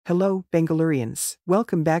Hello, Bengalureans.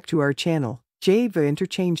 Welcome back to our channel. Jayadeva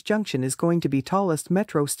Interchange Junction is going to be tallest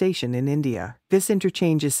metro station in India. This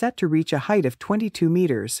interchange is set to reach a height of 22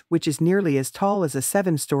 meters, which is nearly as tall as a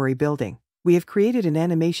 7-story building. We have created an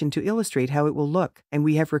animation to illustrate how it will look, and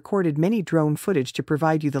we have recorded many drone footage to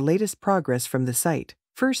provide you the latest progress from the site.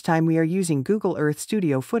 First time we are using Google Earth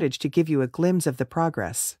Studio footage to give you a glimpse of the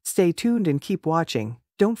progress. Stay tuned and keep watching.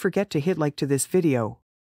 Don't forget to hit like to this video.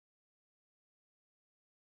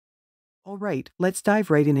 Alright, let's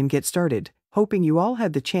dive right in and get started, hoping you all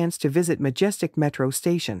had the chance to visit Majestic Metro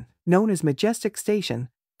Station. Known as Majestic Station,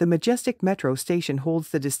 the Majestic Metro Station holds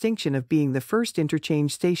the distinction of being the first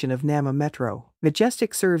interchange station of Namma Metro.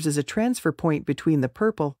 Majestic serves as a transfer point between the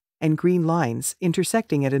purple and green lines,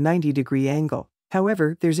 intersecting at a 90-degree angle.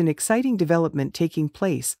 However, there's an exciting development taking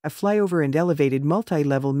place. A flyover and elevated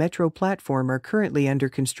multi-level metro platform are currently under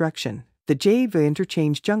construction. The Jayadeva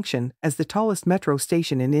Interchange Junction, as the tallest metro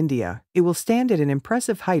station in India, it will stand at an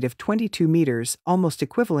impressive height of 22 meters, almost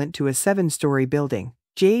equivalent to a 7-story building.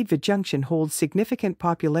 Jayadeva Junction holds significant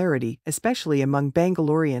popularity, especially among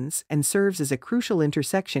Bengalureans, and serves as a crucial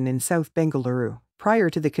intersection in South Bengaluru. Prior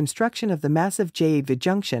to the construction of the massive Jayadeva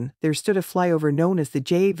Junction, there stood a flyover known as the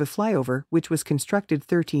Jayadeva Flyover, which was constructed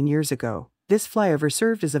 13 years ago. This flyover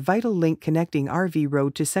served as a vital link connecting RV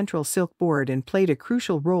Road to Central Silk Board and played a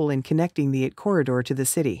crucial role in connecting the IT corridor to the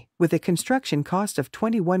city. With a construction cost of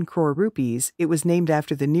 21 crore rupees, it was named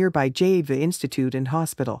after the nearby Jayadeva Institute and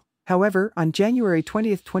Hospital. However, on January 20,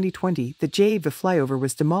 2020, the Jayadeva flyover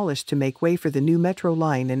was demolished to make way for the new metro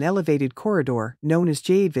line and elevated corridor, known as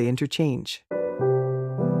Jayadeva Interchange.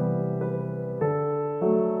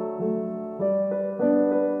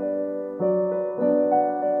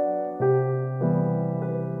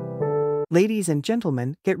 Ladies and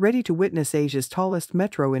gentlemen, get ready to witness Asia's tallest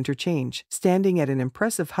metro interchange, standing at an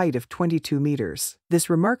impressive height of 22 meters. This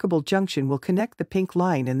remarkable junction will connect the Pink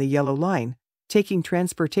Line and the Yellow Line, taking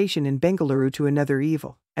transportation in Bengaluru to another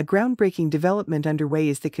evel. A groundbreaking development underway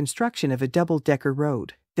is the construction of a double-decker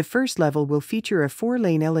road. The first level will feature a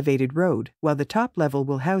 4-lane elevated road, while the top level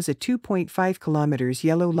will house a 2.5 kilometers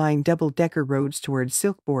Yellow Line double-decker roads towards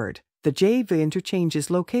Silk Board. The Jayadeva Interchange is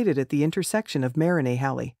located at the intersection of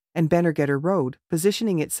Marinahalli and Bannerghetta Road,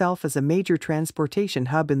 positioning itself as a major transportation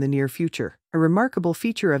hub in the near future. A remarkable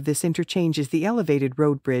feature of this interchange is the elevated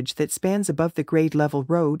road bridge that spans above the grade-level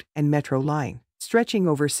road and metro line. Stretching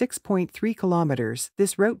over 6.3 kilometers,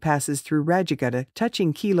 this route passes through Ragigudda,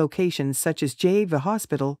 touching key locations such as Jayadeva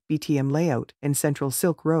Hospital, BTM Layout, and Central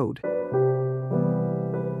Silk Road.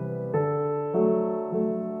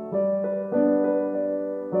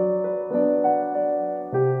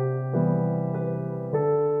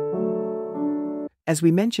 As we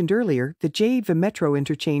mentioned earlier, the Jayadeva Metro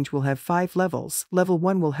Interchange will have 5 levels. Level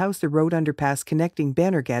 1 will house the road underpass connecting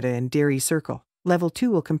Bannerghetta and Dairy Circle. Level 2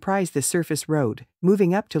 will comprise the surface road.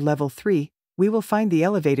 Moving up to Level 3, we will find the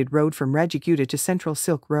elevated road from Ragigudda to Central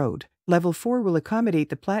Silk Road. Level 4 will accommodate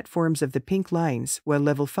the platforms of the pink lines, while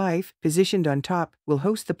Level 5, positioned on top, will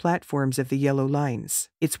host the platforms of the yellow lines.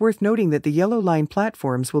 It's worth noting that the yellow line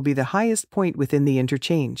platforms will be the highest point within the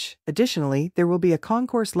interchange. Additionally, there will be a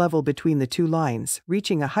concourse level between the two lines,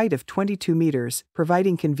 reaching a height of 22 meters,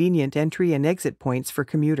 providing convenient entry and exit points for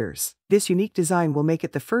commuters. This unique design will make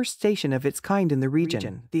it the first station of its kind in the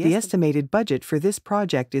region. The estimated budget for this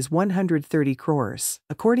project is 130 crores.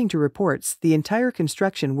 According to reports, the entire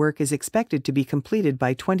construction work is expected to be completed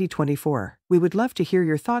by 2024. We would love to hear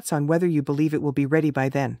your thoughts on whether you believe it will be ready by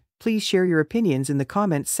then. Please share your opinions in the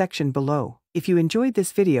comments section below. If you enjoyed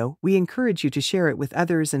this video, we encourage you to share it with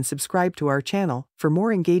others and subscribe to our channel for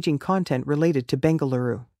more engaging content related to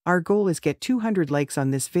Bengaluru. Our goal is get 200 likes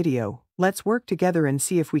on this video. Let's work together and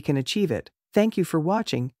see if we can achieve it. Thank you for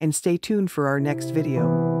watching and stay tuned for our next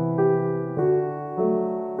video.